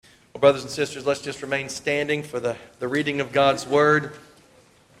Well, brothers and sisters, let's just remain standing for the reading of God's Word.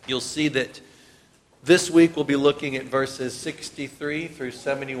 You'll see that this week we'll be looking at verses 63 through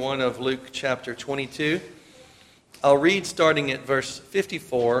 71 of Luke chapter 22. I'll read starting at verse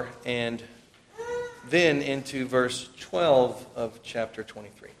 54 and then into verse 12 of chapter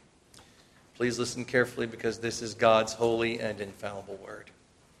 23. Please listen carefully because this is God's holy and infallible Word.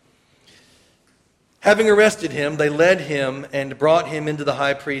 Having arrested him, they led him and brought him into the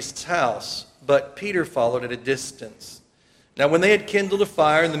high priest's house, but Peter followed at a distance. Now when they had kindled a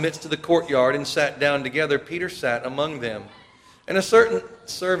fire in the midst of the courtyard and sat down together, Peter sat among them. And a certain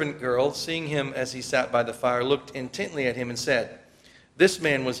servant girl, seeing him as he sat by the fire, looked intently at him and said, "This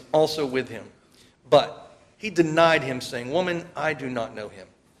man was also with him." But he denied him, saying, "Woman, I do not know him."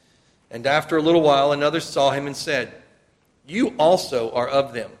 And after a little while another saw him and said, "You also are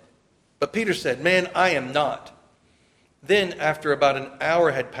of them." But Peter said, "Man, I am not." Then, after about an hour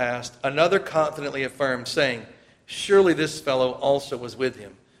had passed, another confidently affirmed, saying, "Surely this fellow also was with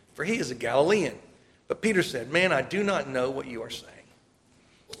him, for he is a Galilean." But Peter said, "Man, I do not know what you are saying."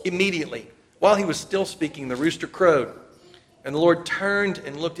 Immediately, while he was still speaking, the rooster crowed. And the Lord turned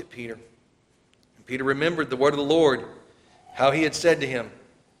and looked at Peter. And Peter remembered the word of the Lord, how he had said to him,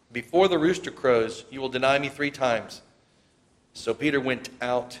 "Before the rooster crows, you will deny me 3 times." So Peter went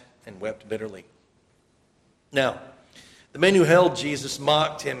out and wept bitterly. Now, the men who held Jesus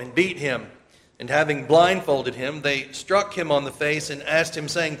mocked him and beat him, and having blindfolded him, they struck him on the face and asked him,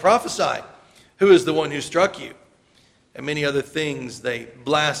 saying, "Prophesy, who is the one who struck you?" And many other things they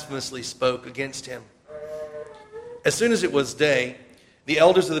blasphemously spoke against him. As soon as it was day, the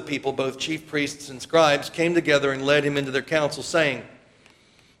elders of the people, both chief priests and scribes, came together and led him into their council, saying,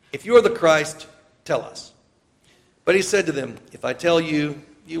 "If you are the Christ, tell us." But he said to them, "If I tell you,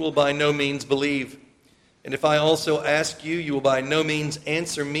 you will by no means believe. And if I also ask you, you will by no means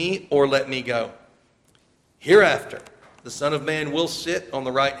answer me or let me go. Hereafter, the Son of Man will sit on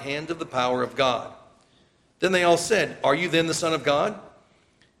the right hand of the power of God." Then they all said, "Are you then the Son of God?"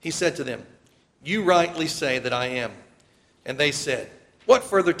 He said to them, "You rightly say that I am." And they said, "What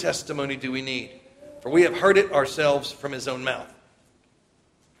further testimony do we need? For we have heard it ourselves from his own mouth."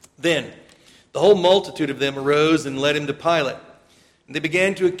 Then the whole multitude of them arose and led him to Pilate. And they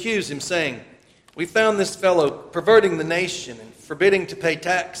began to accuse him, saying, "We found this fellow perverting the nation and forbidding to pay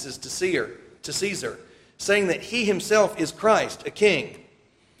taxes to Caesar, saying that he himself is Christ, a king."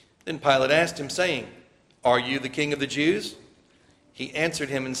 Then Pilate asked him, saying, "Are you the king of the Jews?" He answered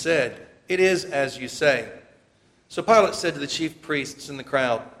him and said, "It is as you say." So Pilate said to the chief priests and the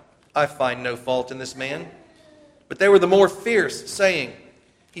crowd, "I find no fault in this man." But they were the more fierce, saying,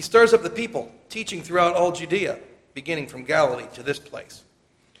 "He stirs up the people, teaching throughout all Judea, beginning from Galilee to this place."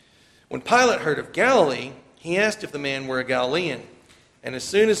 When Pilate heard of Galilee, he asked if the man were a Galilean. And as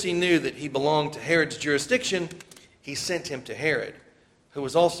soon as he knew that he belonged to Herod's jurisdiction, he sent him to Herod, who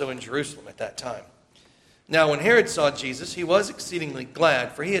was also in Jerusalem at that time. Now when Herod saw Jesus, he was exceedingly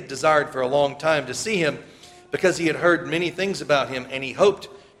glad, for he had desired for a long time to see him, because he had heard many things about him, and he hoped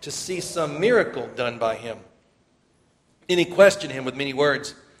to see some miracle done by him. Then he questioned him with many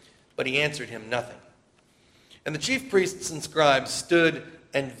words, but he answered him nothing. And the chief priests and scribes stood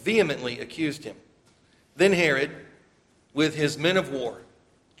and vehemently accused him. Then Herod, with his men of war,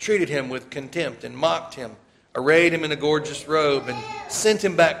 treated him with contempt and mocked him, arrayed him in a gorgeous robe, and sent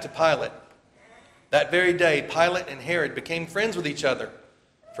him back to Pilate. That very day, Pilate and Herod became friends with each other,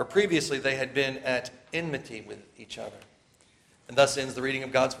 for previously they had been at enmity with each other. And thus ends the reading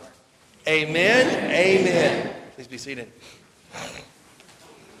of God's Word. Amen. Amen. Please be seated.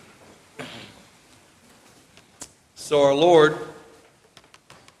 So our Lord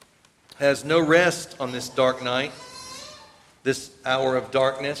has no rest on this dark night, this hour of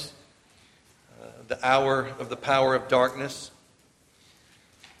darkness, the hour of the power of darkness.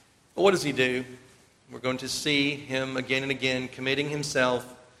 But what does he do? We're going to see him again and again committing himself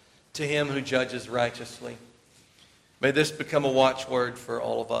to him who judges righteously. May this become a watchword for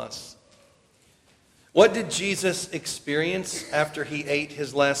all of us. What did Jesus experience after he ate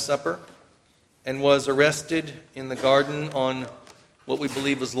his Last Supper and was arrested in the garden on what we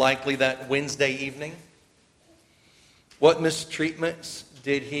believe was likely that Wednesday evening? What mistreatments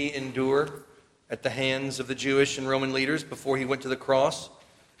did he endure at the hands of the Jewish and Roman leaders before he went to the cross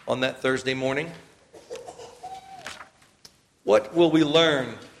on that Thursday morning? What will we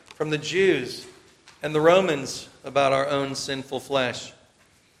learn from the Jews and the Romans about our own sinful flesh?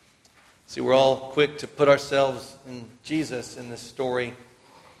 See, we're all quick to put ourselves in Jesus in this story.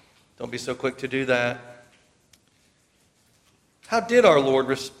 Don't be so quick to do that. How did our Lord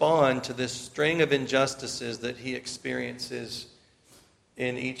respond to this string of injustices that he experiences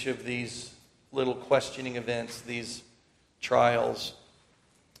in each of these little questioning events, these trials.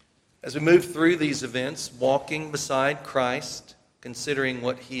 As we move through these events, walking beside Christ, considering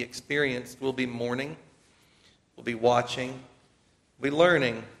what he experienced, we'll be mourning, we'll be watching, we'll be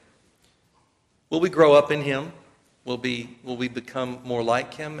learning. Will we grow up in him? Will we become more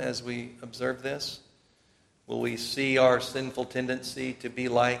like him as we observe this? Will we see our sinful tendency to be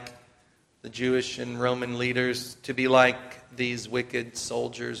like the Jewish and Roman leaders, to be like these wicked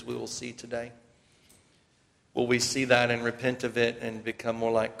soldiers we will see today? Will we see that and repent of it and become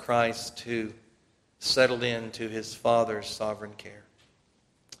more like Christ, who settled into his Father's sovereign care?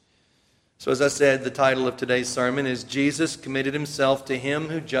 So as I said, the title of today's sermon is Jesus Committed Himself to Him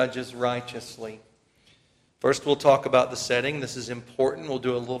Who Judges Righteously. First, we'll talk about the setting. This is important. We'll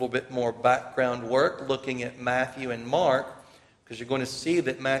do a little bit more background work looking at Matthew and Mark, because you're going to see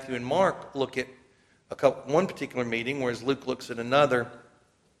that Matthew and Mark look at one particular meeting, whereas Luke looks at another.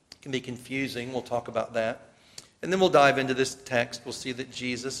 It can be confusing. We'll talk about that. And then we'll dive into this text. We'll see that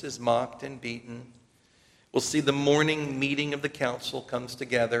Jesus is mocked and beaten. We'll see the morning meeting of the council comes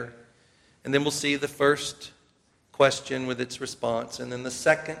together. And then we'll see the first question with its response, and then the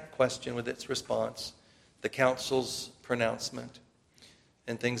second question with its response, the council's pronouncement,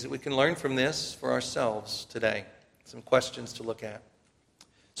 and things that we can learn from this for ourselves today. Some questions to look at.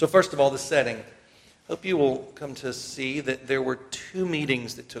 So first of all, the setting. I hope you will come to see that there were two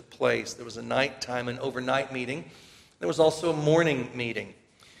meetings that took place. There was a nighttime and overnight meeting. There was also a morning meeting.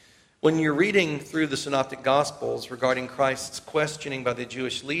 When you're reading through the Synoptic Gospels regarding Christ's questioning by the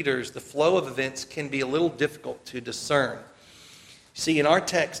Jewish leaders, the flow of events can be a little difficult to discern. See, in our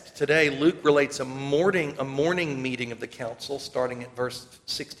text today, Luke relates a morning meeting of the council, starting at verse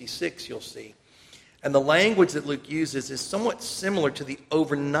 66, you'll see. And the language that Luke uses is somewhat similar to the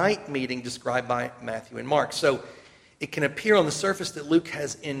overnight meeting described by Matthew and Mark. So it can appear on the surface that Luke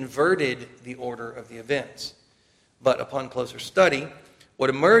has inverted the order of the events. But upon closer study,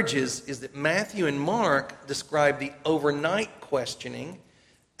 what emerges is that Matthew and Mark describe the overnight questioning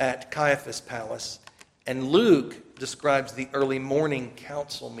at Caiaphas' palace, and Luke describes the early morning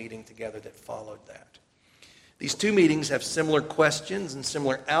council meeting together that followed that. These two meetings have similar questions and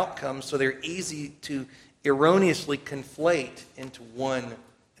similar outcomes, so they're easy to erroneously conflate into one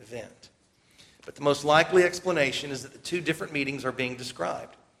event. But the most likely explanation is that the two different meetings are being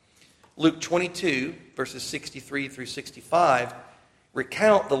described. Luke 22, verses 63 through 65,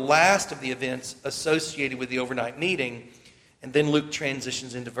 recount the last of the events associated with the overnight meeting, and then Luke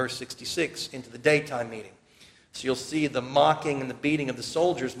transitions into verse 66, into the daytime meeting. So you'll see the mocking and the beating of the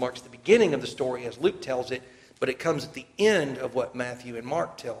soldiers marks the beginning of the story as Luke tells it, but it comes at the end of what Matthew and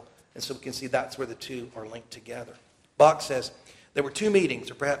Mark tell. And so we can see that's where the two are linked together. Bach says, there were two meetings,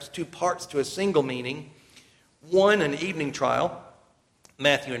 or perhaps two parts to a single meeting. One, an evening trial,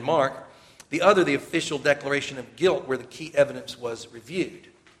 Matthew and Mark. The other, the official declaration of guilt, where the key evidence was reviewed.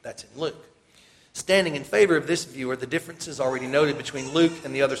 That's in Luke. Standing in favor of this view are the differences already noted between Luke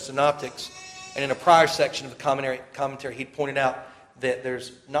and the other synoptics. And in a prior section of the commentary, he pointed out that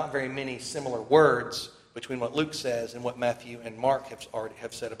there's not very many similar words between what Luke says and what Matthew and Mark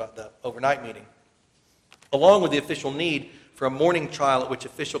have said about the overnight meeting. Along with the official need for a morning trial at which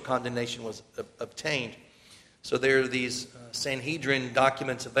official condemnation was obtained. So there are these Sanhedrin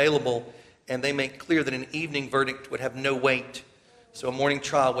documents available, and they make clear that an evening verdict would have no weight. So a morning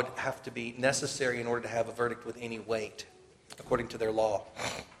trial would have to be necessary in order to have a verdict with any weight, according to their law.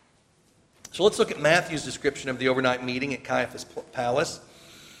 So let's look at Matthew's description of the overnight meeting at Caiaphas' palace.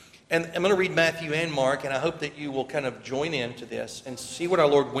 And I'm going to read Matthew and Mark, and I hope that you will kind of join into this and see what our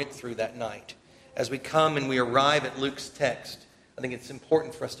Lord went through that night. As we come and we arrive at Luke's text, I think it's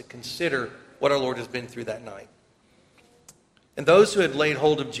important for us to consider what our Lord has been through that night. And those who had laid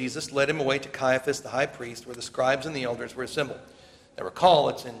hold of Jesus led him away to Caiaphas, the high priest, where the scribes and the elders were assembled. Now recall,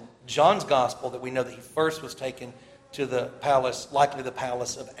 it's in John's gospel that we know that he first was taken to the palace, likely the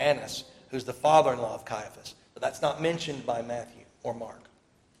palace of Annas, who's the father-in-law of Caiaphas. But that's not mentioned by Matthew or Mark.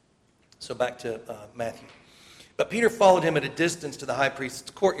 So back to Matthew. But Peter followed him at a distance to the high priest's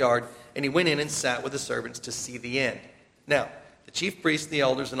courtyard, and he went in and sat with the servants to see the end. Now, the chief priests, the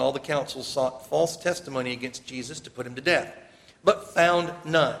elders, and all the council sought false testimony against Jesus to put him to death, but found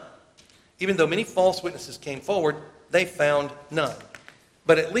none. Even though many false witnesses came forward, they found none.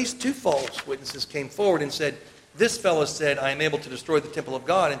 But at least two false witnesses came forward and said, "This fellow said, I am able to destroy the temple of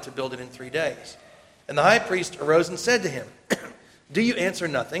God and to build it in 3 days." And the high priest arose and said to him, "Do you answer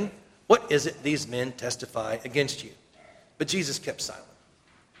nothing? What is it these men testify against you?" But Jesus kept silent.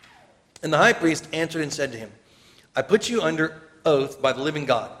 And the high priest answered and said to him, "I put you under oath by the living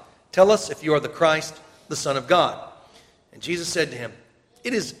God. Tell us if you are the Christ, the Son of God." And Jesus said to him,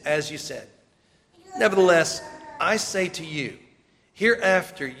 it is as you said. Nevertheless, I say to you,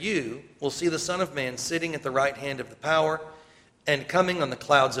 hereafter you will see the Son of Man sitting at the right hand of the power and coming on the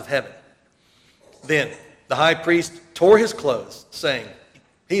clouds of heaven." Then the high priest tore his clothes, saying,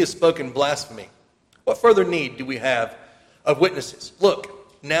 "He has spoken blasphemy. What further need do we have of witnesses?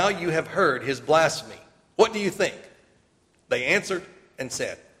 Look, now you have heard his blasphemy. What do you think?" They answered and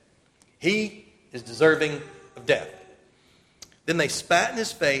said, "He is deserving of death." Then they spat in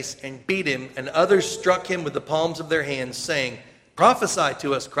his face and beat him, and others struck him with the palms of their hands, saying, "Prophesy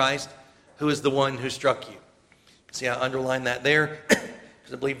to us, Christ, who is the one who struck you." See, I underlined that there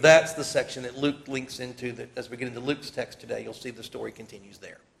because I believe that's the section that Luke links into. That as we get into Luke's text today, you'll see the story continues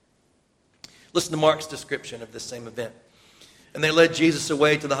there. Listen to Mark's description of this same event. "And they led Jesus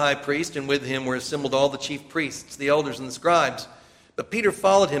away to the high priest, and with him were assembled all the chief priests, the elders, and the scribes. But Peter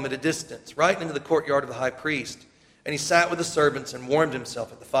followed him at a distance, right into the courtyard of the high priest. And he sat with the servants and warmed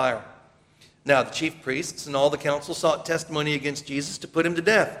himself at the fire. Now the chief priests and all the council sought testimony against Jesus to put him to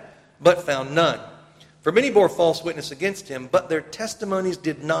death, but found none. For many bore false witness against him, but their testimonies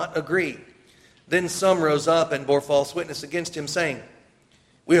did not agree. Then some rose up and bore false witness against him, saying,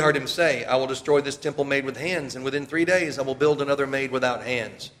 'We heard him say, I will destroy this temple made with hands, and within 3 days I will build another made without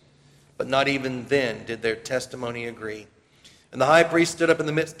hands.' But not even then did their testimony agree. And the high priest stood up in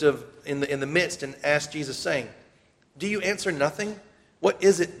the midst and asked Jesus, saying, 'Do you answer nothing? What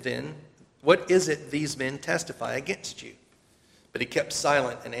is it then? What is it these men testify against you?' But he kept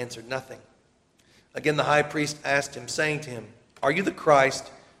silent and answered nothing. Again the high priest asked him, saying to him, 'Are you the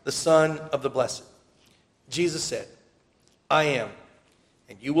Christ, the Son of the Blessed?' Jesus said, 'I am.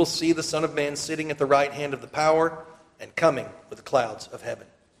 And you will see the Son of Man sitting at the right hand of the power and coming with the clouds of heaven.'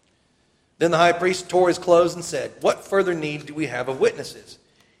 Then the high priest tore his clothes and said, 'What further need do we have of witnesses?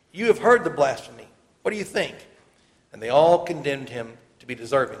 You have heard the blasphemy. What do you think?' And they all condemned him to be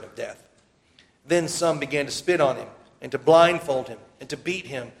deserving of death. Then some began to spit on him, and to blindfold him, and to beat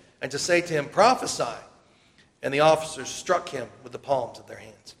him, and to say to him, 'Prophesy.' And the officers struck him with the palms of their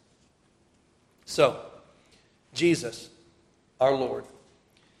hands." So, Jesus, our Lord,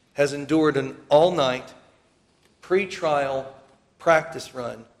 has endured an all-night pre-trial practice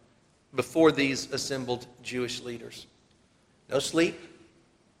run before these assembled Jewish leaders. No sleep.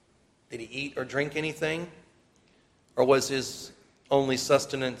 Did he eat or drink anything? Or was his only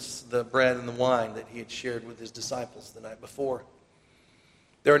sustenance the bread and the wine that he had shared with his disciples the night before?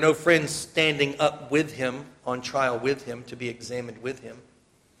 There are no friends standing up with him, on trial with him, to be examined with him.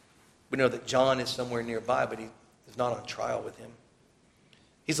 We know that John is somewhere nearby, but he is not on trial with him.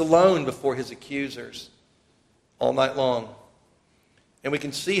 He's alone before his accusers all night long. And we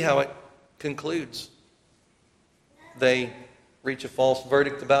can see how it concludes. They reach a false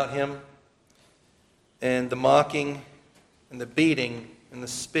verdict about him, and the mocking and the beating and the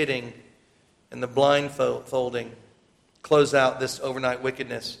spitting and the blindfolding close out this overnight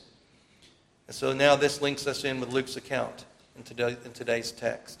wickedness. And so now this links us in with Luke's account in today's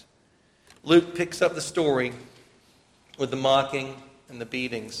text. Luke picks up the story with the mocking and the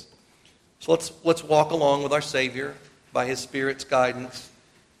beatings. So let's walk along with our Savior by his Spirit's guidance,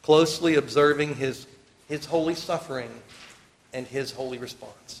 closely observing his holy suffering and his holy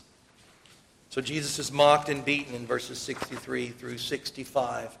response. So Jesus is mocked and beaten in verses 63 through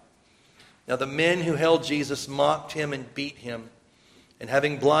 65. Now the men who held Jesus mocked him and beat him, and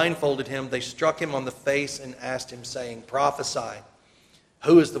having blindfolded him, they struck him on the face and asked him, saying, "Prophesy,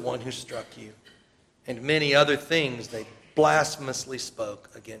 who is the one who struck you?" And many other things they blasphemously spoke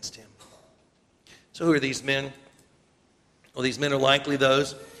against him. So who are these men? Well, these men are likely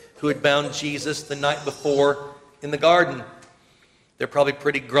those who had bound Jesus the night before in the garden. They're probably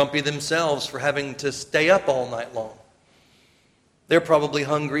pretty grumpy themselves for having to stay up all night long. They're probably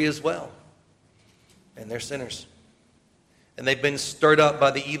hungry as well. And they're sinners. And they've been stirred up by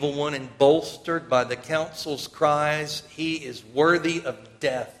the evil one and bolstered by the council's cries, "He is worthy of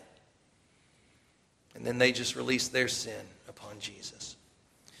death." And then they just release their sin upon Jesus.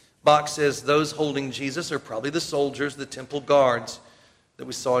 Bach says those holding Jesus are probably the soldiers, the temple guards that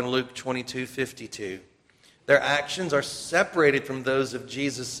we saw in Luke 22:52. Their actions are separated from those of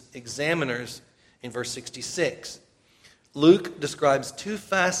Jesus' examiners in verse 66. Luke describes two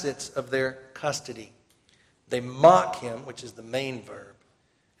facets of their custody. They mock him, which is the main verb,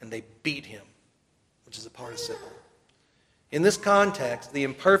 and they beat him, which is a participle. In this context, the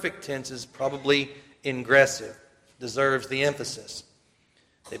imperfect tense is probably ingressive, deserves the emphasis.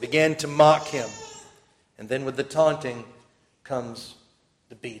 They began to mock him, and then with the taunting comes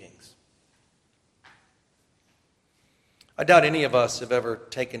the beatings. I doubt any of us have ever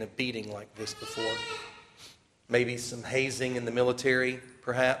taken a beating like this before. Maybe some hazing in the military,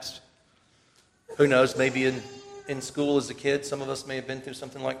 perhaps. Who knows, maybe in school as a kid, some of us may have been through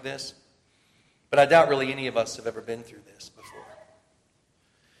something like this. But I doubt really any of us have ever been through this before.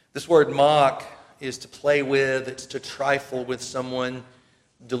 This word mock is to play with, it's to trifle with someone,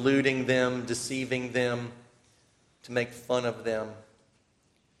 deluding them, deceiving them, to make fun of them.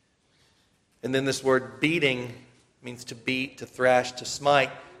 And then this word beating means to beat, to thrash, to smite,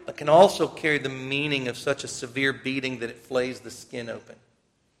 but can also carry the meaning of such a severe beating that it flays the skin open.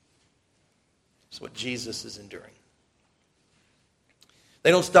 That's what Jesus is enduring. They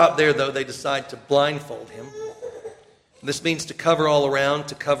don't stop there, though. They decide to blindfold him. This means to cover all around,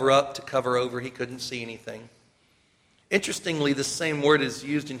 to cover up, to cover over. He couldn't see anything. Interestingly, the same word is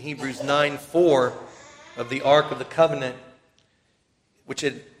used in Hebrews 9:4 of the Ark of the Covenant, which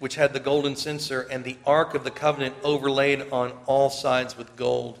had the golden censer and the Ark of the Covenant overlaid on all sides with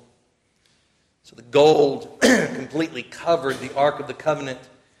gold. So the gold completely covered the Ark of the Covenant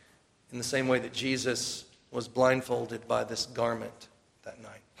in the same way that Jesus was blindfolded by this garment that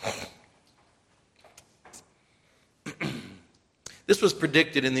night. This was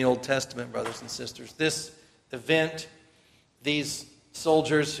predicted in the Old Testament, brothers and sisters. This event, these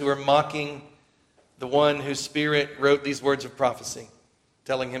soldiers who are mocking the one whose spirit wrote these words of prophecy,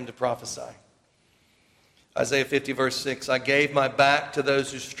 telling him to prophesy. Isaiah 50 verse 6, I gave my back to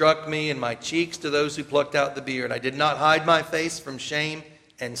those who struck me and my cheeks to those who plucked out the beard. I did not hide my face from shame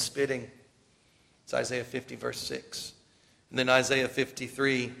and spitting. It's Isaiah 50 verse 6. And then Isaiah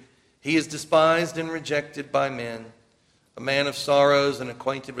 53, he is despised and rejected by men, a man of sorrows and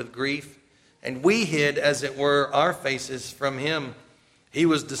acquainted with grief. And we hid, as it were, our faces from him. He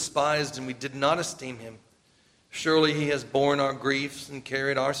was despised and we did not esteem him. Surely he has borne our griefs and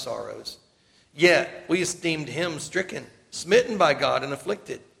carried our sorrows. Yet we esteemed him stricken, smitten by God and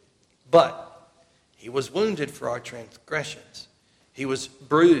afflicted. But he was wounded for our transgressions. He was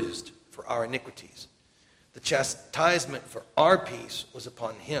bruised for our iniquities. The chastisement for our peace was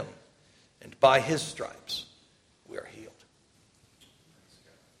upon him, and by his stripes we are healed.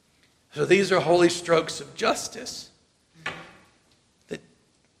 So these are holy strokes of justice that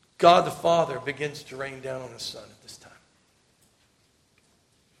God the Father begins to rain down on the Son at this time.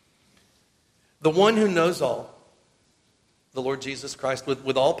 The one who knows all, the Lord Jesus Christ,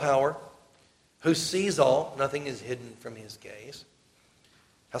 with all power, who sees all, nothing is hidden from his gaze.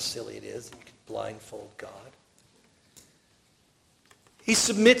 How silly it is that you could blindfold God. He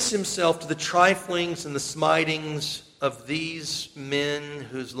submits himself to the triflings and the smitings of these men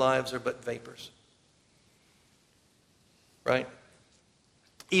whose lives are but vapors. Right?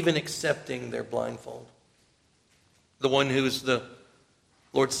 Even accepting their blindfold. The one who is the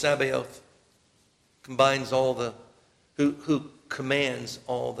Lord Sabaoth combines all the, who commands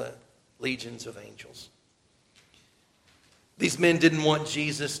all the legions of angels. These men didn't want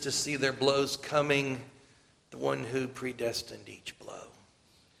Jesus to see their blows coming, the one who predestined each blow.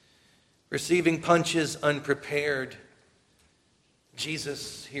 Receiving punches unprepared,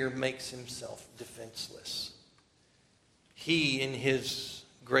 Jesus here makes himself defenseless. He, in his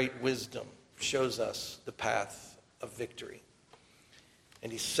great wisdom, shows us the path of victory.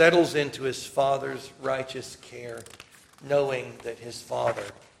 And he settles into his Father's righteous care, knowing that his Father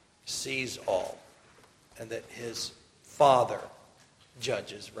sees all and that his Father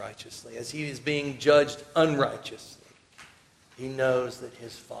judges righteously. As he is being judged unrighteously, he knows that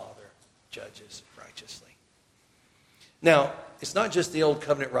his Father judges righteously. Now, it's not just the Old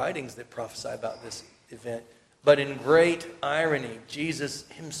Covenant writings that prophesy about this event, but in great irony, Jesus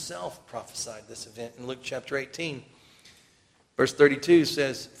himself prophesied this event in Luke chapter 18. Verse 32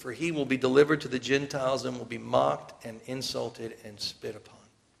 says, for he will be delivered to the Gentiles and will be mocked and insulted and spit upon.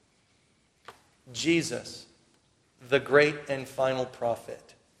 Jesus, the great and final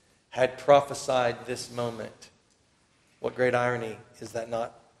prophet, had prophesied this moment. What great irony is that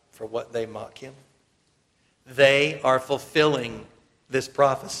not for what they mock him? They are fulfilling this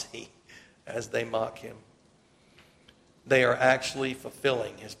prophecy as they mock him. They are actually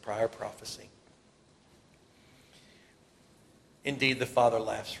fulfilling his prior prophecy. Indeed, the Father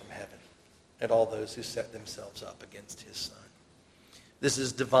laughs from heaven at all those who set themselves up against his Son. This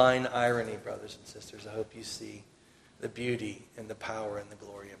is divine irony, brothers and sisters. I hope you see the beauty and the power and the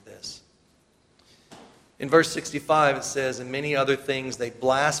glory of this. In verse 65 it says, and many other things they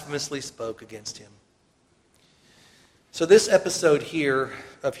blasphemously spoke against him. So this episode here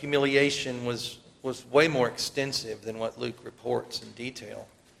of humiliation was way more extensive than what Luke reports in detail.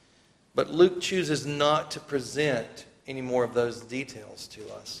 But Luke chooses not to present any more of those details to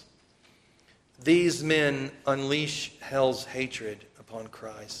us. These men unleash hell's hatred upon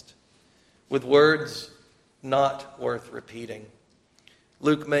Christ with words not worth repeating.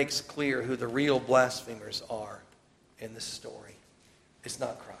 Luke makes clear who the real blasphemers are in this story. It's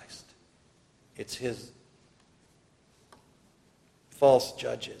not Christ. It's his false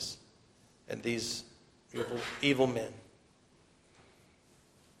judges and these evil men.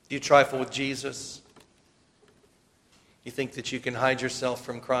 Do you trifle with Jesus? You think that you can hide yourself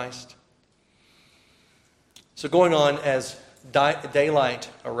from Christ? So going on, as daylight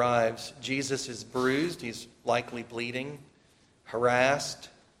arrives, Jesus is bruised. He's likely bleeding, harassed,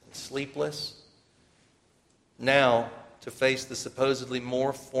 and sleepless. Now to face the supposedly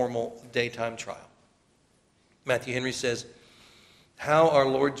more formal daytime trial. Matthew Henry says, how our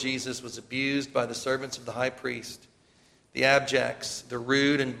Lord Jesus was abused by the servants of the high priest. The abjects, the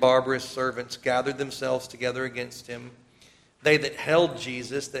rude and barbarous servants, gathered themselves together against him. They that held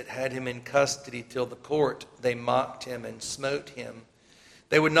Jesus, that had him in custody till the court, they mocked him and smote him.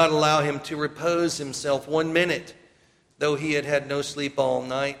 They would not allow him to repose himself 1 minute, though he had had no sleep all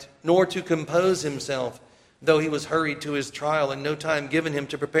night, nor to compose himself, though he was hurried to his trial and no time given him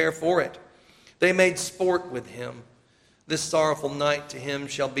to prepare for it. They made sport with him. This sorrowful night to him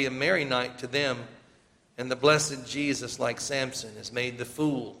shall be a merry night to them. And the blessed Jesus, like Samson, is made the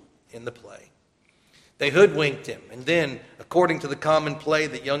fool in the play. They hoodwinked him, and then, according to the common play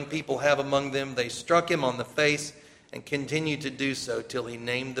that young people have among them, they struck him on the face and continued to do so till he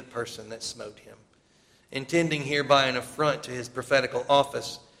named the person that smote him, intending hereby an affront to his prophetical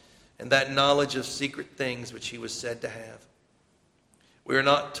office and that knowledge of secret things which he was said to have. We are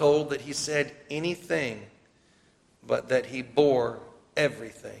not told that he said anything, but that he bore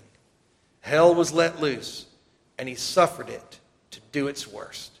everything. Hell was let loose, and he suffered it to do its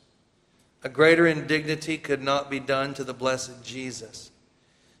worst. A greater indignity could not be done to the blessed Jesus.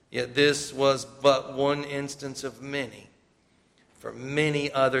 Yet this was but one instance of many. For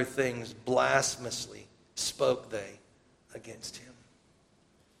many other things blasphemously spoke they against him.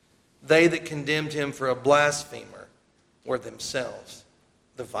 They that condemned him for a blasphemer were themselves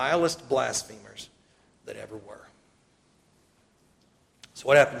the vilest blasphemers that ever were. So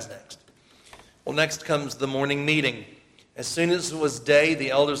what happens next? Well, next comes the morning meeting. As soon as it was day,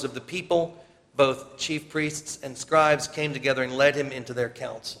 the elders of the people, both chief priests and scribes, came together and led him into their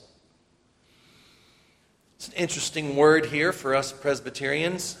council. It's an interesting word here for us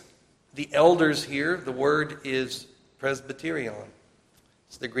Presbyterians. The elders here, the word is presbyterion.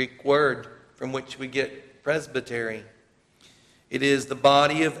 It's the Greek word from which we get presbytery. It is the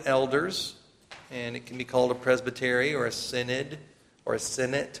body of elders, and it can be called a presbytery or a synod or a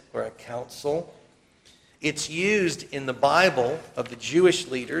senate or a council. It's used in the Bible of the Jewish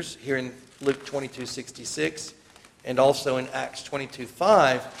leaders here in Luke 22:66 and also in Acts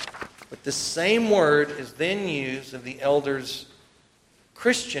 22:5. But the same word is then used of the elders,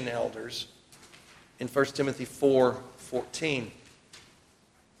 Christian elders, in 1 Timothy 4:14.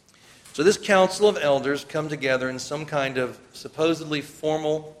 So this council of elders come together in some kind of supposedly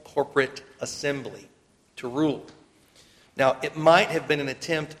formal corporate assembly to rule. Now, it might have been an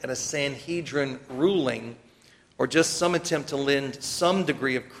attempt at a Sanhedrin ruling or just some attempt to lend some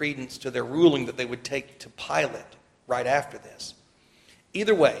degree of credence to their ruling that they would take to Pilate right after this.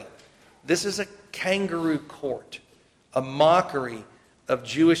 Either way, this is a kangaroo court, a mockery of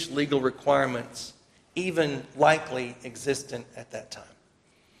Jewish legal requirements, even likely existent at that time.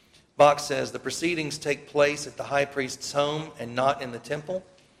 Bach says the proceedings take place at the high priest's home and not in the temple.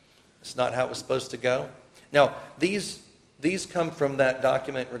 It's not how it was supposed to go. Now, these come from that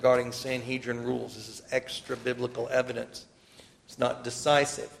document regarding Sanhedrin rules. This is extra biblical evidence. It's not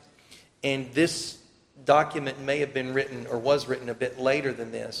decisive. And this document may have been written or was written a bit later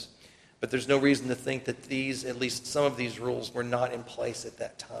than this, but there's no reason to think that these, at least some of these rules, were not in place at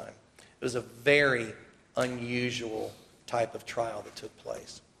that time. It was a very unusual type of trial that took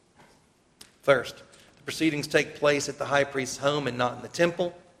place. First, the proceedings take place at the high priest's home and not in the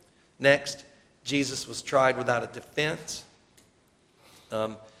temple. Next, Jesus was tried without a defense.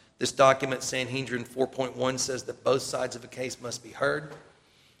 This document, Sanhedrin 4.1, says that both sides of a case must be heard.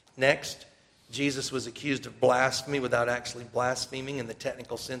 Next, Jesus was accused of blasphemy without actually blaspheming in the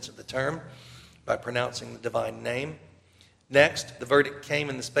technical sense of the term by pronouncing the divine name. Next, the verdict came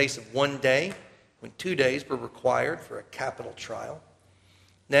in the space of 1 day, when 2 days were required for a capital trial.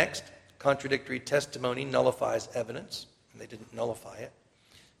 Next, contradictory testimony nullifies evidence, and they didn't nullify it.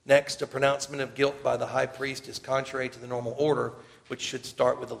 Next, a pronouncement of guilt by the high priest is contrary to the normal order, which should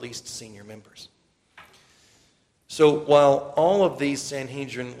start with the least senior members. So while all of these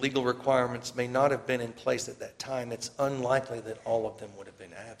Sanhedrin legal requirements may not have been in place at that time, it's unlikely that all of them would have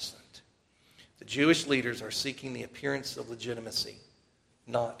been absent. The Jewish leaders are seeking the appearance of legitimacy,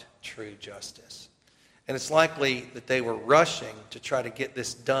 not true justice. And it's likely that they were rushing to try to get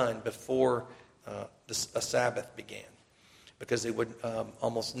this done before a Sabbath began, because they would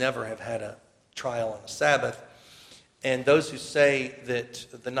almost never have had a trial on a Sabbath. And those who say that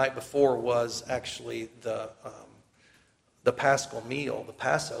the night before was actually the Paschal meal, the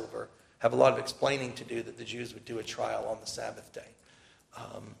Passover, have a lot of explaining to do that the Jews would do a trial on the Sabbath day.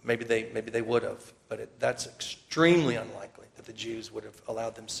 Maybe they would have, but that's extremely unlikely that the Jews would have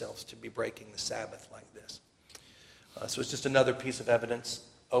allowed themselves to be breaking the Sabbath like this. So it's just another piece of evidence,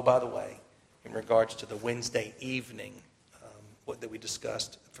 oh, by the way, in regards to the Wednesday evening that we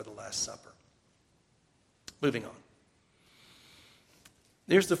discussed for the Last Supper. Moving on.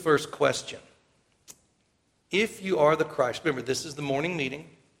 Here's the first question. If you are the Christ, remember, this is the morning meeting.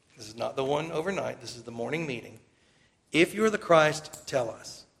 This is not the one overnight. This is the morning meeting. If you are the Christ, tell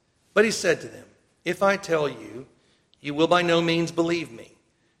us. But he said to them, if I tell you, you will by no means believe me.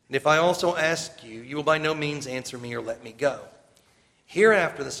 And if I also ask you, you will by no means answer me or let me go.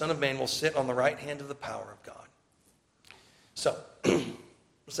 Hereafter the Son of Man will sit on the right hand of the power of God. So,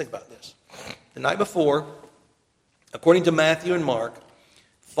 let's think about this. The night before, according to Matthew and Mark,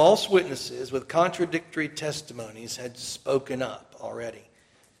 false witnesses with contradictory testimonies had spoken up already.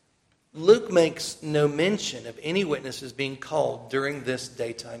 Luke makes no mention of any witnesses being called during this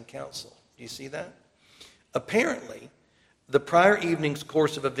daytime council. Do you see that? Apparently, the prior evening's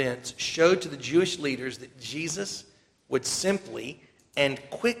course of events showed to the Jewish leaders that Jesus would simply and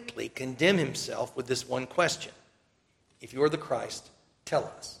quickly condemn himself with this one question. If you are the Christ, tell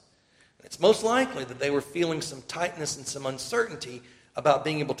us. And it's most likely that they were feeling some tightness and some uncertainty about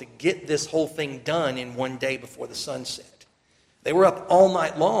being able to get this whole thing done in one day before the sun set. They were up all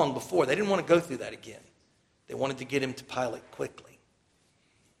night long before. They didn't want to go through that again. They wanted to get him to Pilate quickly.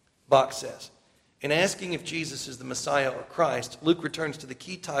 Bach says, in asking if Jesus is the Messiah or Christ, Luke returns to the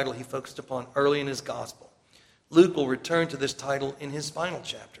key title he focused upon early in his gospel. Luke will return to this title in his final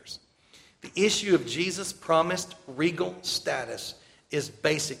chapters. The issue of Jesus' promised regal status is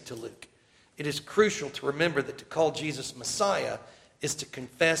basic to Luke. It is crucial to remember that to call Jesus Messiah is to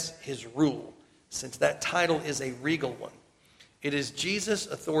confess his rule, since that title is a regal one. It is Jesus'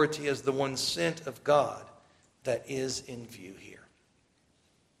 authority as the one sent of God that is in view here.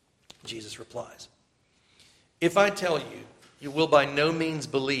 Jesus replies, if I tell you, you will by no means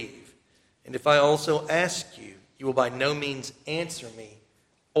believe, and if I also ask you, you will by no means answer me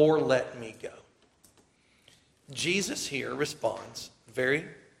or let me go. Jesus here responds very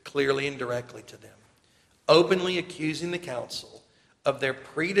clearly and directly to them, openly accusing the council of their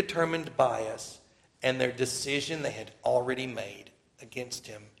predetermined bias and their decision they had already made against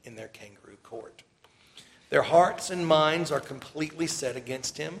him in their kangaroo court. Their hearts and minds are completely set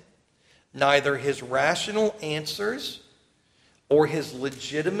against him. Neither his rational answers or his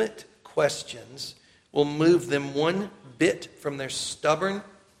legitimate questions will move them one bit from their stubborn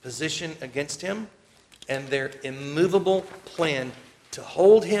position against him and their immovable plan to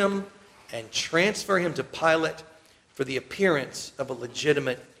hold him and transfer him to Pilate for the appearance of a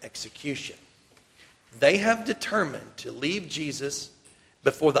legitimate execution. They have determined to leave Jesus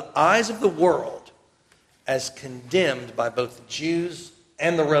before the eyes of the world as condemned by both the Jews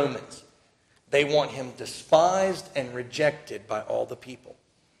and the Romans. They want him despised and rejected by all the people.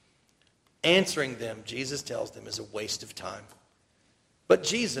 Answering them, Jesus tells them, is a waste of time. But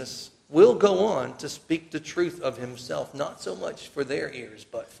Jesus will go on to speak the truth of himself, not so much for their ears,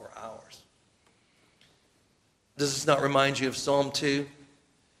 but for ours. Does this not remind you of Psalm 2?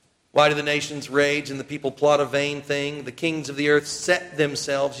 Why do the nations rage and the people plot a vain thing? The kings of the earth set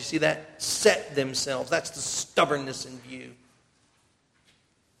themselves. You see that? Set themselves. That's the stubbornness in view.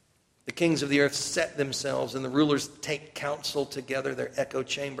 The kings of the earth set themselves, and the rulers take counsel together, their echo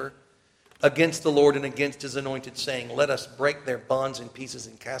chamber, against the Lord and against his anointed, saying, let us break their bonds in pieces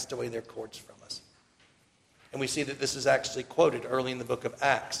and cast away their cords from us. And we see that this is actually quoted early in the book of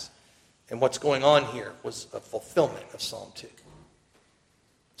Acts. And what's going on here was a fulfillment of Psalm 2.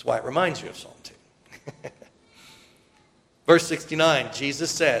 That's why it reminds you of Psalm 2. Verse 69,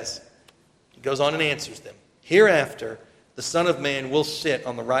 Jesus says, he goes on and answers them, hereafter the Son of Man will sit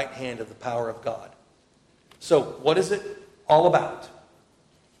on the right hand of the power of God. So what is it all about?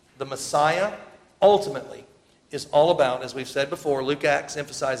 The Messiah ultimately is all about, as we've said before, Luke Acts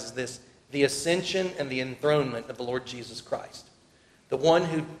emphasizes this, the ascension and the enthronement of the Lord Jesus Christ. The one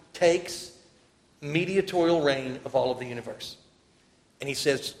who takes mediatorial reign of all of the universe. And he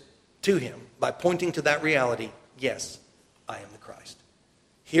says to him, by pointing to that reality, yes, I am the Christ.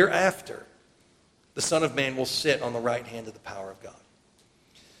 Hereafter, the Son of Man will sit on the right hand of the power of God.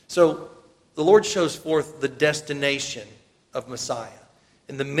 So the Lord shows forth the destination of Messiah.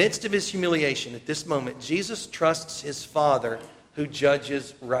 In the midst of his humiliation at this moment, Jesus trusts his Father who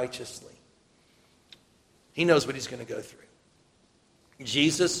judges righteously. He knows what he's going to go through.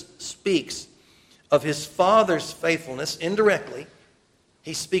 Jesus speaks of his Father's faithfulness indirectly.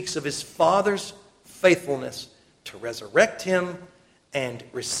 He speaks of his Father's faithfulness to resurrect him and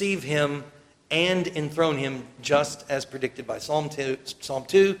receive him and enthrone him, just as predicted by Psalm 2,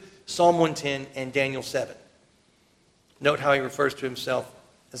 Psalm 110, and Daniel 7. Note how he refers to himself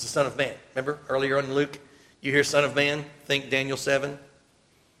as the Son of Man. Remember earlier on in Luke, you hear Son of Man, think Daniel 7.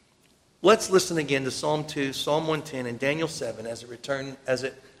 Let's listen again to Psalm 2, Psalm 110, and Daniel 7 as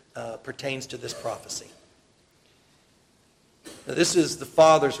it pertains to this prophecy. Now, this is the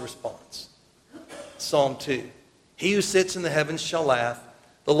Father's response. Psalm 2. He who sits in the heavens shall laugh.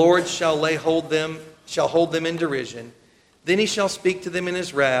 The Lord shall hold them in derision. Then he shall speak to them in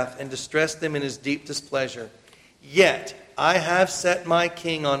his wrath and distress them in his deep displeasure. Yet I have set my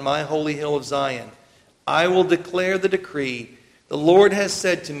king on my holy hill of Zion. I will declare the decree. The Lord has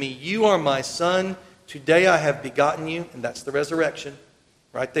said to me, you are my son. Today I have begotten you. And that's the resurrection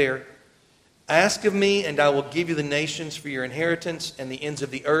right there. Ask of me, and I will give you the nations for your inheritance and the ends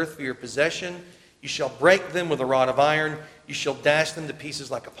of the earth for your possession. You shall break them with a rod of iron. You shall dash them to pieces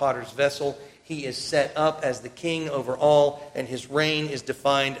like a potter's vessel. He is set up as the king over all, and his reign is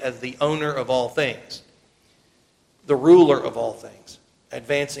defined as the owner of all things, the ruler of all things,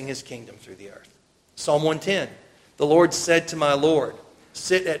 advancing his kingdom through the earth. Psalm 110, the Lord said to my Lord,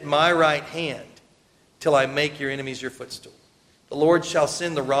 sit at my right hand till I make your enemies your footstool. The Lord shall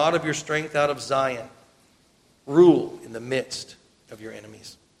send the rod of your strength out of Zion. Rule in the midst of your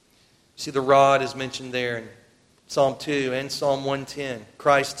enemies. See, the rod is mentioned there in Psalm 2 and Psalm 110.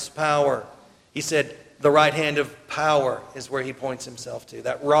 Christ's power. He said the right hand of power is where he points himself to.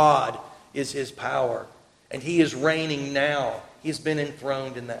 That rod is his power. And he is reigning now. He's been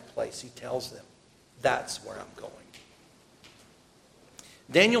enthroned in that place. He tells them, that's where I'm going.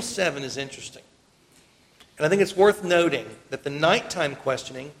 Daniel 7 is interesting. And I think it's worth noting that the nighttime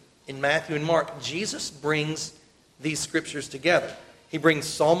questioning in Matthew and Mark, Jesus brings these scriptures together. He brings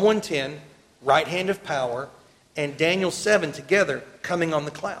Psalm 110, right hand of power, and Daniel 7 together, coming on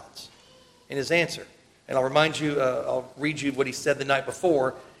the clouds, in his answer. And I'll read you what he said the night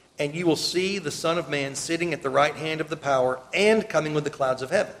before. And you will see the Son of Man sitting at the right hand of the power and coming with the clouds of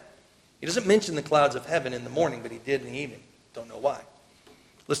heaven. He doesn't mention the clouds of heaven in the morning, but he did in the evening. Don't know why.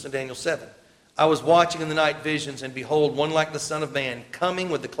 Listen to Daniel 7. I was watching in the night visions, and behold, one like the Son of Man, coming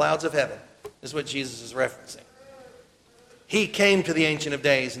with the clouds of heaven. This is what Jesus is referencing. He came to the Ancient of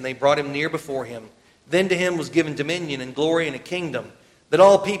Days, and they brought him near before him. Then to him was given dominion and glory and a kingdom, that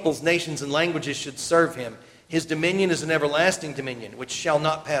all peoples, nations, and languages should serve him. His dominion is an everlasting dominion, which shall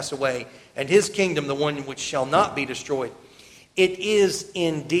not pass away, and his kingdom the one which shall not be destroyed. It is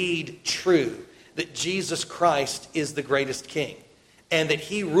indeed true that Jesus Christ is the greatest king, and that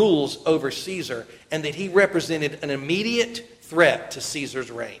he rules over Caesar, and that he represented an immediate threat to Caesar's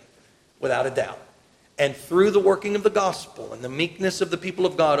reign, without a doubt. And through the working of the gospel and the meekness of the people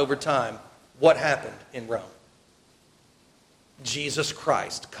of God over time, what happened in Rome? Jesus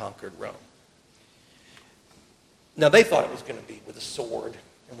Christ conquered Rome. Now, they thought it was going to be with a sword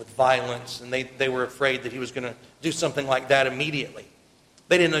and with violence, and they were afraid that he was going to do something like that immediately.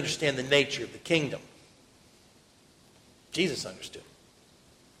 They didn't understand the nature of the kingdom. Jesus understood.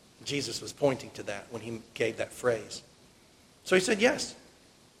 Jesus was pointing to that when he gave that phrase. So he said, yes,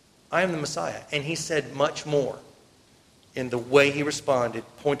 I am the Messiah. And he said much more in the way he responded,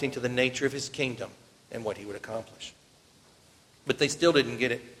 pointing to the nature of his kingdom and what he would accomplish. But they still didn't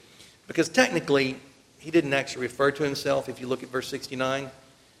get it, because technically he didn't actually refer to himself, if you look at verse 69.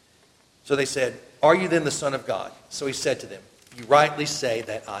 So they said, are you then the Son of God? So he said to them, you rightly say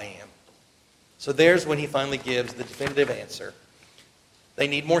that I am. So there's when he finally gives the definitive answer. They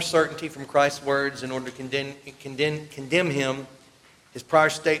need more certainty from Christ's words in order to condemn him. His prior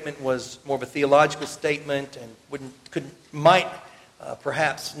statement was more of a theological statement and might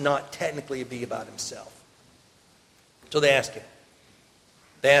perhaps not technically be about himself. So they ask him.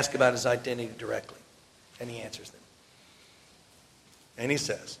 They ask about his identity directly, and he answers them. And he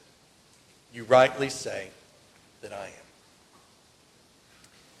says, you rightly say that I am.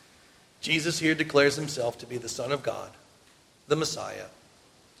 Jesus here declares himself to be the Son of God, the Messiah,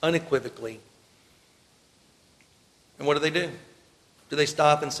 unequivocally. And what do? Do they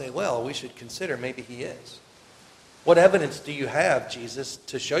stop and say, well, we should consider maybe he is? What evidence do you have, Jesus,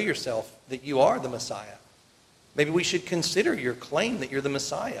 to show yourself that you are the Messiah? Maybe we should consider your claim that you're the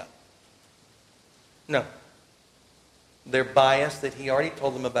Messiah. No. Their bias that he already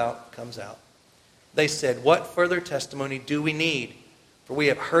told them about comes out. They said, what further testimony do we need? for we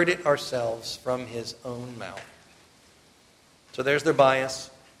have heard it ourselves from his own mouth. So there's their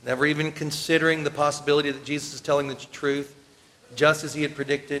bias, never even considering the possibility that Jesus is telling the truth, just as he had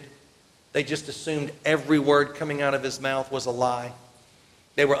predicted. They just assumed every word coming out of his mouth was a lie.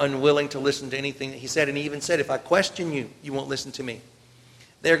 They were unwilling to listen to anything that he said, and he even said, if I question you, you won't listen to me.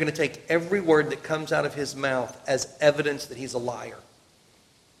 They're going to take every word that comes out of his mouth as evidence that he's a liar.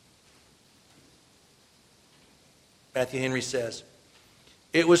 Matthew Henry says,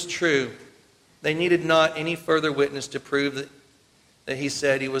 it was true. They needed not any further witness to prove that he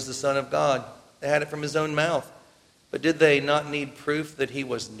said he was the Son of God. They had it from his own mouth. But did they not need proof that he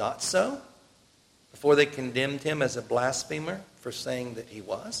was not so before they condemned him as a blasphemer for saying that he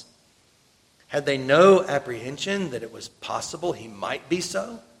was? Had they no apprehension that it was possible he might be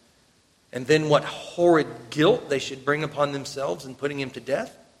so? And then what horrid guilt they should bring upon themselves in putting him to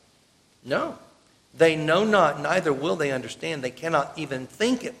death? No. They know not, neither will they understand. They cannot even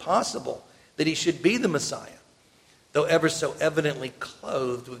think it possible that he should be the Messiah, though ever so evidently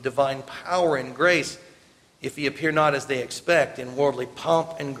clothed with divine power and grace, if he appear not as they expect in worldly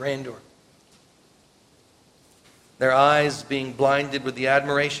pomp and grandeur. Their eyes being blinded with the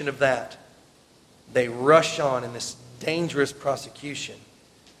admiration of that, they rush on in this dangerous prosecution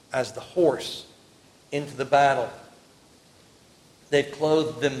as the horse into the battle. They've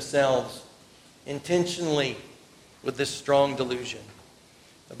clothed themselves intentionally with this strong delusion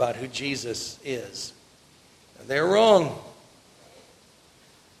about who Jesus is. And they're wrong.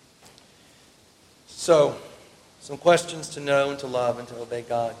 So, some questions to know and to love and to obey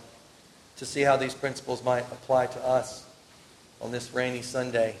God, to see how these principles might apply to us on this rainy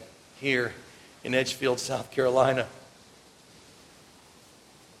Sunday here in Edgefield, South Carolina.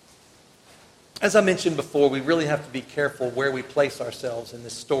 As I mentioned before, we really have to be careful where we place ourselves in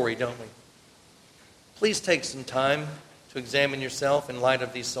this story, don't we? Please take some time to examine yourself in light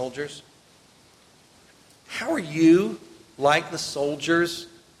of these soldiers. How are you like the soldiers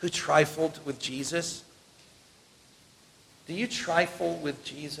who trifled with Jesus? Do you trifle with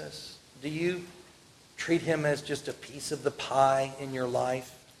Jesus? Do you treat him as just a piece of the pie in your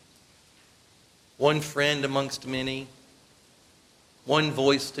life? One friend amongst many? One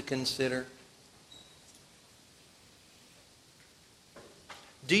voice to consider?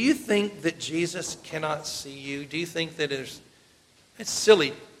 Do you think that Jesus cannot see you? Do you think that it's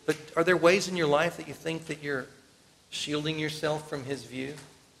silly, but are there ways in your life that you think that you're shielding yourself from his view?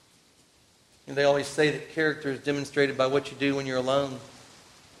 And they always say that character is demonstrated by what you do when you're alone,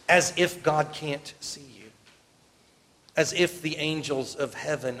 as if God can't see you, as if the angels of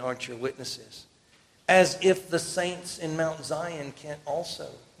heaven aren't your witnesses, as if the saints in Mount Zion can't also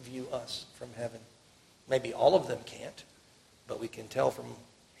view us from heaven. Maybe all of them can't, but we can tell from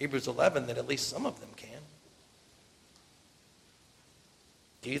Hebrews 11 that at least some of them can.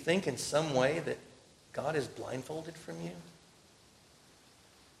 Do you think in some way that God is blindfolded from you?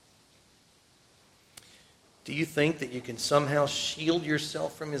 Do you think that you can somehow shield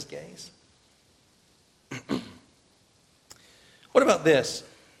yourself from his gaze? What about this?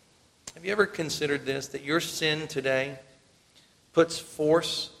 Have you ever considered this, that your sin today puts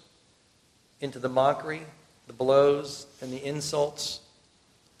force into the mockery, the blows, and the insults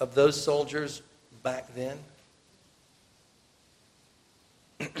of those soldiers back then?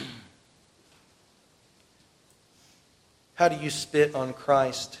 How do you spit on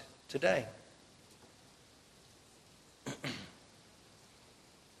Christ today?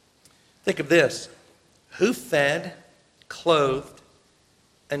 Think of this. Who fed, clothed,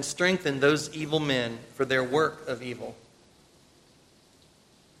 and strengthened those evil men for their work of evil?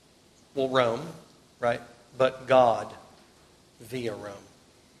 Well, Rome, right? But God via Rome.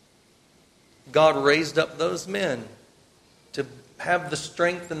 God raised up those men to have the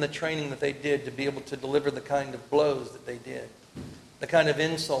strength and the training that they did to be able to deliver the kind of blows that they did, the kind of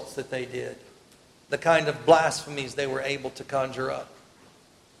insults that they did, the kind of blasphemies they were able to conjure up.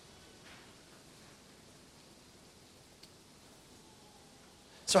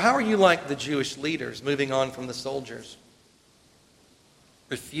 So how are you like the Jewish leaders, moving on from the soldiers?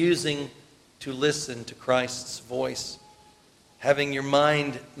 Refusing to listen to Christ's voice, having your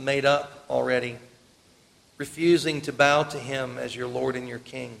mind made up already, refusing to bow to him as your Lord and your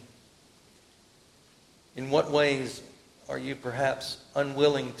King. In what ways are you perhaps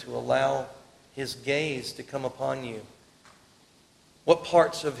unwilling to allow his gaze to come upon you? What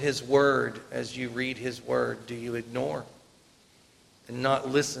parts of his word, as you read his word, do you ignore and not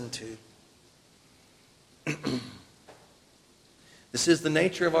listen to? This is the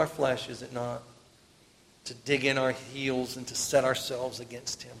nature of our flesh, is it not? To dig in our heels and to set ourselves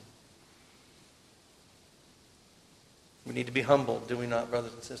against him. We need to be humbled, do we not,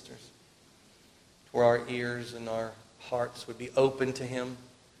 brothers and sisters? Where our ears and our hearts would be open to Him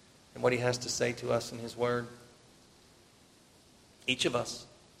and what He has to say to us in His Word. Each of us.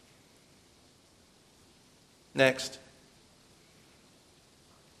 Next.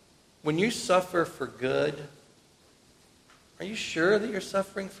 When you suffer for good, are you sure that you're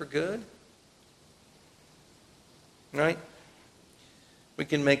suffering for good? Right? We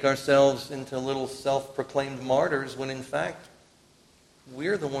can make ourselves into little self-proclaimed martyrs when in fact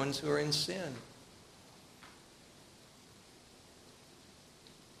we're the ones who are in sin.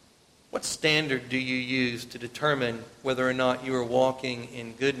 What standard do you use to determine whether or not you are walking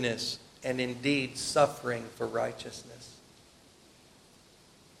in goodness and indeed suffering for righteousness?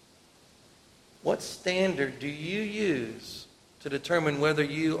 What standard do you use to determine whether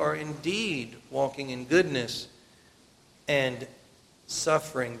you are indeed walking in goodness and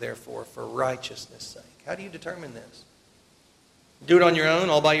suffering, therefore, for righteousness' sake? How do you determine this? Do it on your own,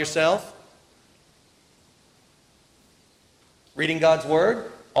 all by yourself? Reading God's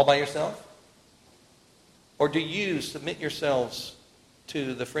Word, all by yourself? Or do you submit yourselves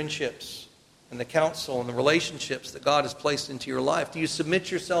to the friendships and the counsel and the relationships that God has placed into your life? Do you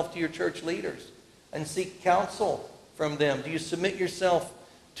submit yourself to your church leaders and seek counsel from them? Do you submit yourself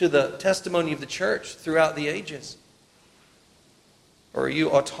to the testimony of the church throughout the ages? Or are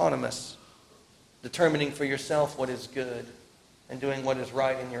you autonomous, determining for yourself what is good and doing what is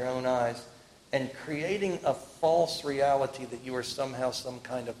right in your own eyes and creating a false reality that you are somehow some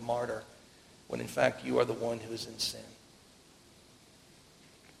kind of martyr when in fact you are the one who is in sin?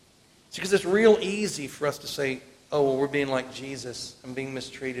 It's because it's real easy for us to say, oh, well, we're being like Jesus. I'm being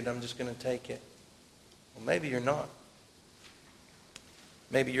mistreated. I'm just going to take it. Well, maybe you're not.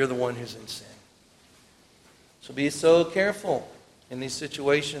 Maybe you're the one who's in sin. So be so careful in these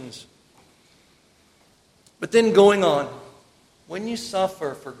situations. But then going on, when you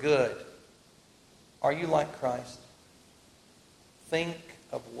suffer for good, are you like Christ? Think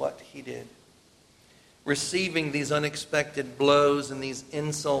of what He did. Receiving these unexpected blows and these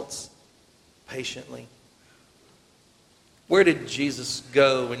insults patiently. Where did Jesus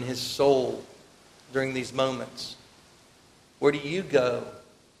go in His soul during these moments? Where do you go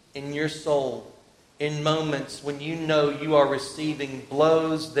in your soul in moments when you know you are receiving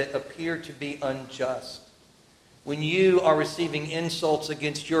blows that appear to be unjust? When you are receiving insults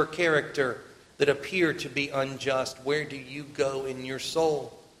against your character that appear to be unjust, where do you go in your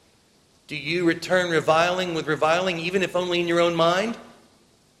soul? Do you return reviling with reviling, even if only in your own mind?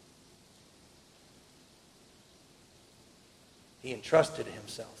 He entrusted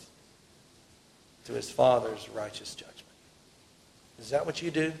Himself to His Father's righteous judgment. Is that what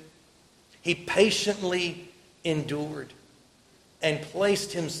you do? He patiently endured and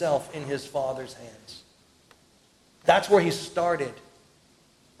placed Himself in His Father's hands. That's where He started.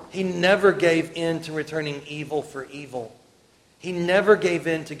 He never gave in to returning evil for evil. He never gave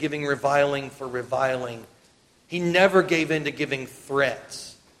in to giving reviling for reviling. He never gave in to giving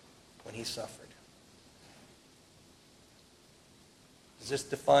threats when He suffered. Does this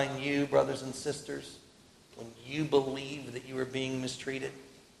define you, brothers and sisters, when you believe that you are being mistreated?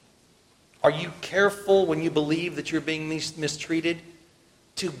 Are you careful when you believe that you're being mistreated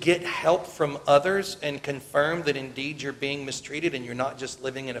to get help from others and confirm that indeed you're being mistreated and you're not just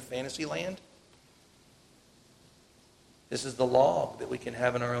living in a fantasy land? This is the log that we can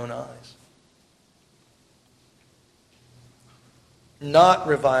have in our own eyes. Not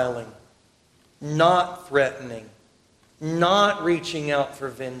reviling, not threatening, not reaching out for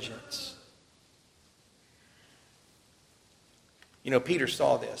vengeance. You know, Peter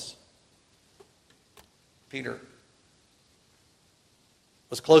saw this. Peter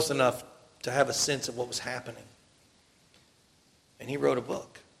was close enough to have a sense of what was happening. And he wrote a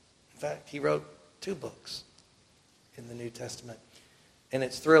book. In fact, he wrote 2 books in the New Testament. And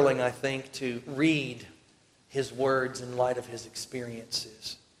it's thrilling, I think, to read his words in light of his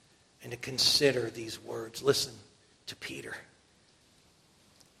experiences and to consider these words. Listen to Peter.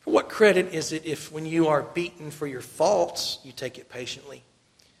 For what credit is it if when you are beaten for your faults, you take it patiently?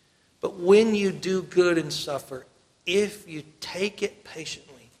 But when you do good and suffer, if you take it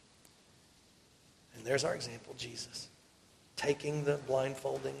patiently, and there's our example, Jesus, taking the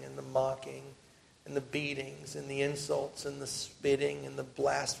blindfolding and the mocking and the beatings and the insults and the spitting and the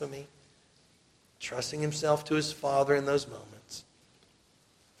blasphemy, trusting Himself to His Father in those moments.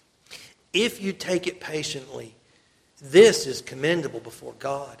 If you take it patiently, this is commendable before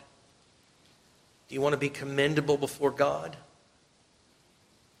God. Do you want to be commendable before God?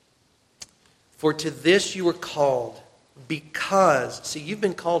 For to this you were called, because, see, you've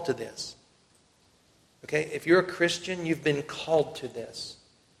been called to this. Okay? If you're a Christian, you've been called to this.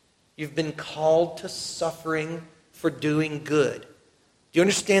 You've been called to suffering for doing good. Do you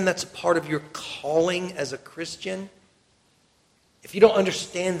understand that's a part of your calling as a Christian? If you don't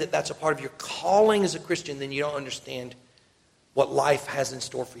understand that that's a part of your calling as a Christian, then you don't understand what life has in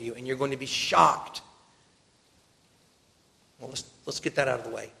store for you, and you're going to be shocked. Well, let's get that out of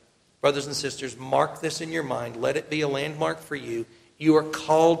the way. Brothers and sisters, mark this in your mind. Let it be a landmark for you. You are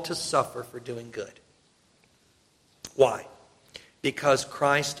called to suffer for doing good. Why? Because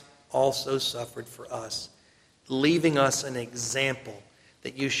Christ also suffered for us, leaving us an example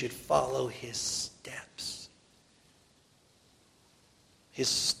that you should follow his steps. His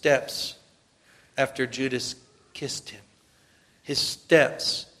steps after Judas kissed him. His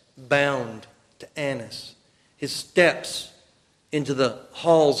steps bound to Annas. His steps into the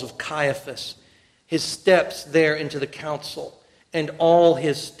halls of Caiaphas. His steps there into the council. And all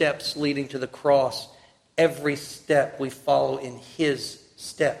his steps leading to the cross. Every step we follow in his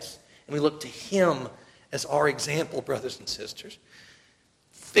steps. And we look to him as our example, brothers and sisters.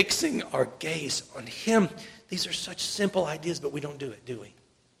 Fixing our gaze on him. These are such simple ideas, but we don't do it, do we?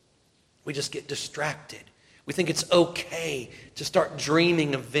 We just get distracted. We think it's okay to start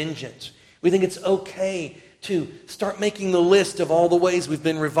dreaming of vengeance. We think it's okay to start making the list of all the ways we've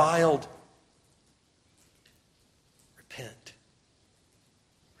been reviled. Repent.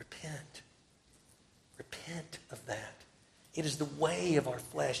 Repent. Repent of that. It is the way of our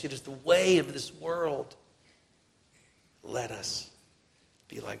flesh. It is the way of this world. Let us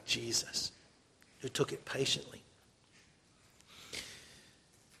be like Jesus, who took it patiently.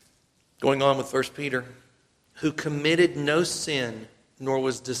 Going on with 1 Peter, who committed no sin, nor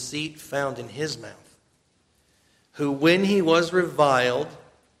was deceit found in his mouth, who when he was reviled,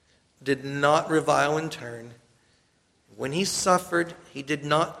 did not revile in turn. When he suffered, he did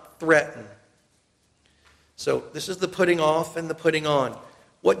not threaten. So this is the putting off and the putting on.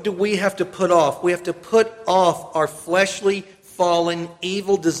 What do we have to put off? We have to put off our fleshly, fallen,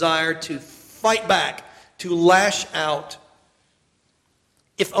 evil desire to fight back, to lash out,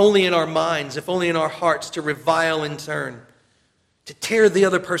 if only in our minds, if only in our hearts, to revile in turn, to tear the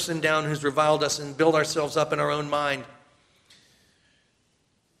other person down who's reviled us and build ourselves up in our own mind,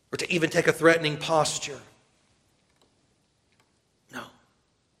 or to even take a threatening posture. No.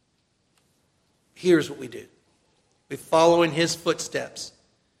 Here's what we do. We follow in his footsteps.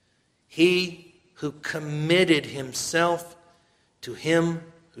 He who committed himself to him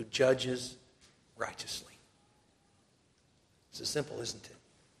who judges righteously. It's as simple, isn't it?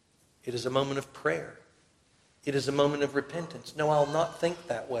 It is a moment of prayer. It is a moment of repentance. No, I'll not think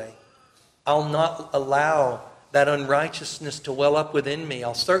that way. I'll not allow that unrighteousness to well up within me.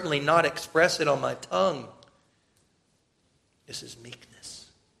 I'll certainly not express it on my tongue. This is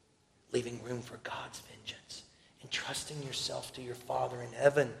meekness, leaving room for God's vengeance, entrusting yourself to your Father in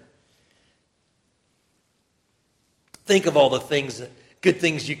heaven. Think of all the good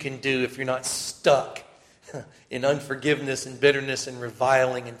things you can do if you're not stuck in unforgiveness and bitterness and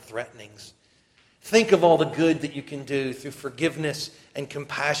reviling and threatenings. Think of all the good that you can do through forgiveness and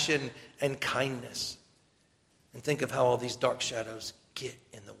compassion and kindness. And think of how all these dark shadows get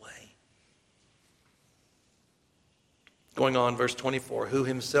in the way. Going on, verse 24, who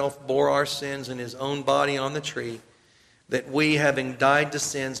himself bore our sins in his own body on the tree, that we, having died to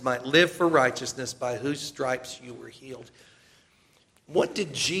sins, might live for righteousness, by whose stripes you were healed. What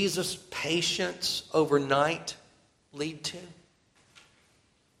did Jesus' patience overnight lead to?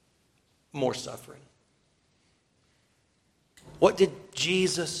 More suffering. What did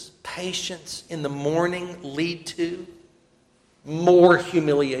Jesus' patience in the morning lead to? More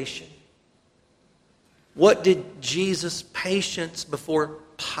humiliation. What did Jesus' patience before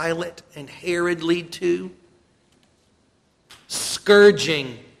Pilate and Herod lead to?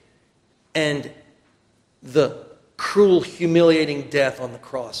 Scourging and the cruel, humiliating death on the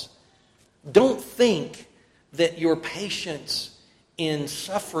cross. Don't think that your patience in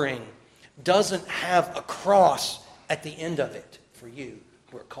suffering doesn't have a cross at the end of it for you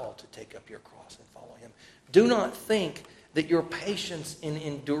who are called to take up your cross and follow him. Do not think that your patience in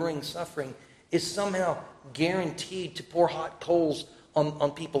enduring suffering is somehow guaranteed to pour hot coals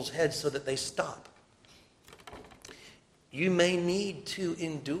on people's heads so that they stop. You may need to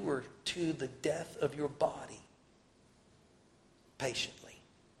endure to the death of your body patiently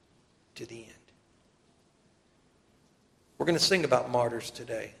to the end. We're going to sing about martyrs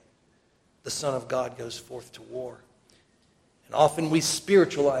today. The Son of God goes forth to war. And often we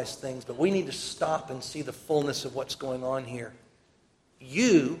spiritualize things, but we need to stop and see the fullness of what's going on here.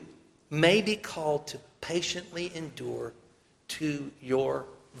 You may be called to patiently endure to your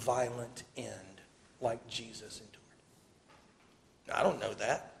violent end like Jesus endured. Now, I don't know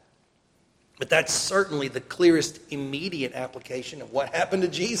that. But that's certainly the clearest immediate application of what happened to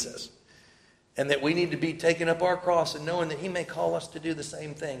Jesus. And that we need to be taking up our cross and knowing that he may call us to do the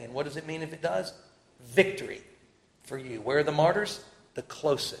same thing. And what does it mean if it does? Victory for you. Where are the martyrs? The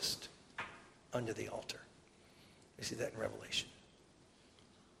closest under the altar. We see that in Revelation.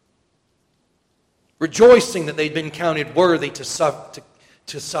 Rejoicing that they'd been counted worthy to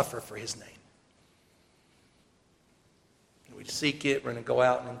suffer for his name. We seek it, we're going to go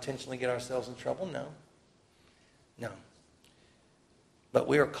out and intentionally get ourselves in trouble? No. No. But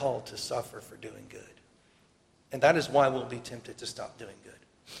we are called to suffer for doing good. And that is why we'll be tempted to stop doing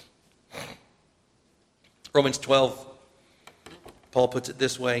good. Romans 12, Paul puts it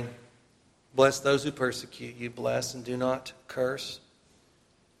this way. Bless those who persecute you. Bless and do not curse.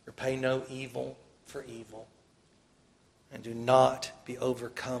 Repay no evil for evil. And do not be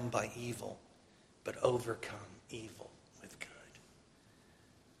overcome by evil, but overcome evil with good.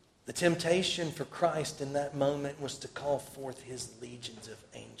 The temptation for Christ in that moment was to call forth his legions of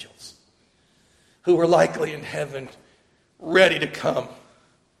angels who were likely in heaven ready to come,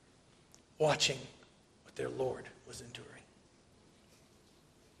 watching what their Lord was enduring.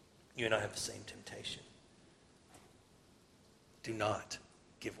 You and I have the same temptation. Do not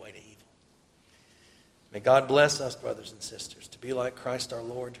give way to evil. May God bless us, brothers and sisters, to be like Christ our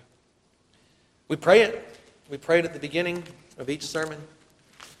Lord. We pray it. We prayed at the beginning of each sermon.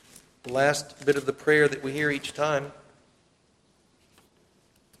 The last bit of the prayer that we hear each time.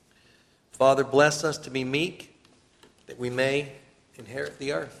 Father, bless us to be meek, that we may inherit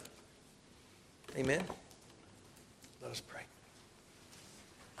the earth. Amen. Let us pray.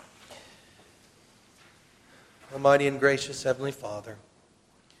 Almighty and gracious Heavenly Father,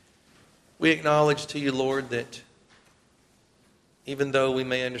 we acknowledge to you, Lord, that even though we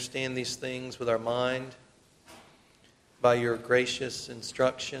may understand these things with our mind, by your gracious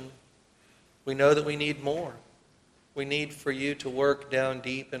instruction, we know that we need more. We need for you to work down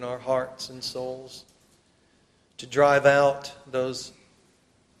deep in our hearts and souls, to drive out those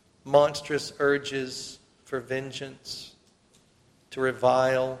monstrous urges for vengeance, to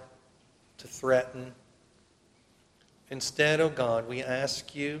revile, to threaten. Instead, O God, we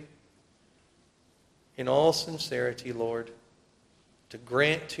ask you in all sincerity, Lord, to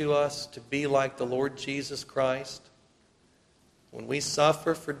grant to us to be like the Lord Jesus Christ. When we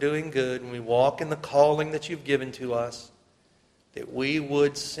suffer for doing good, when we walk in the calling that you've given to us, that we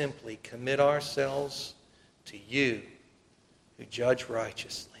would simply commit ourselves to you who judge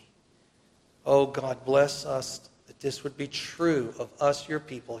righteously. Oh God, bless us that this would be true of us, your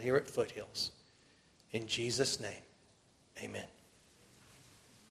people, here at Foothills. In Jesus' name, amen.